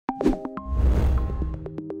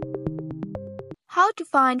How to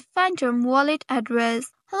find phantom wallet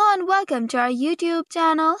address. Hello and welcome to our YouTube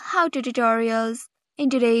channel How to Tutorials.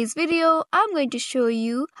 In today's video, I'm going to show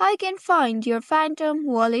you how you can find your phantom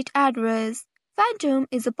wallet address. Phantom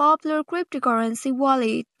is a popular cryptocurrency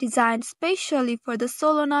wallet designed specially for the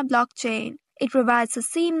Solana blockchain. It provides a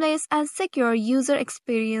seamless and secure user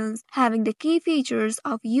experience, having the key features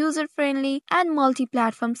of user-friendly and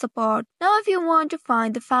multi-platform support. Now, if you want to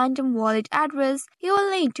find the Phantom wallet address, you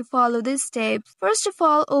will need to follow these steps. First of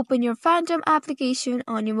all, open your Phantom application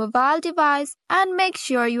on your mobile device and make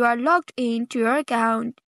sure you are logged in to your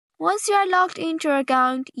account. Once you are logged into your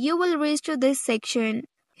account, you will reach to this section.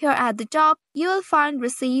 Here at the top, you will find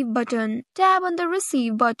Receive button. Tap on the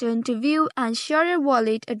Receive button to view and share your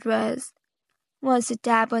wallet address. Once you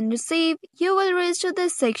tap on Receive, you will reach to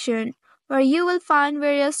this section where you will find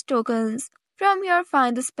various tokens. From here,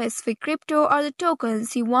 find the specific crypto or the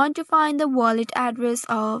tokens you want to find the wallet address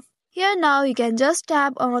of. Here now you can just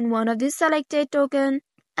tap on one of the selected token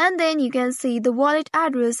and then you can see the wallet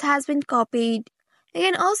address has been copied. You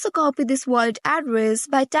can also copy this wallet address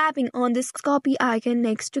by tapping on this copy icon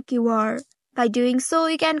next to QR. By doing so,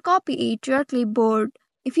 you can copy it to your clipboard.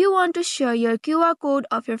 If you want to share your QR code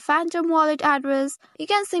of your Phantom wallet address, you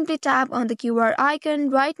can simply tap on the QR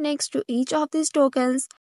icon right next to each of these tokens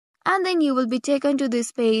and then you will be taken to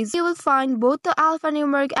this page. You will find both the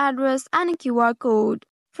alphanumeric address and a QR code.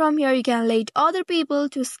 From here, you can let other people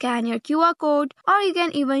to scan your QR code or you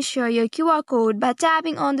can even share your QR code by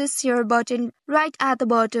tapping on this share button right at the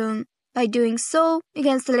bottom. By doing so, you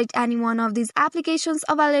can select any one of these applications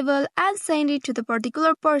available and send it to the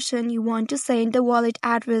particular person you want to send the wallet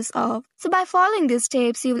address of. So by following these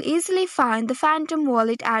steps, you will easily find the Phantom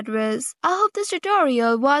wallet address. I hope this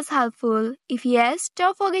tutorial was helpful. If yes,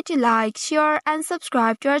 don't forget to like, share and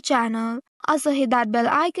subscribe to our channel. Also hit that bell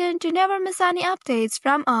icon to never miss any updates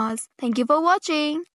from us. Thank you for watching.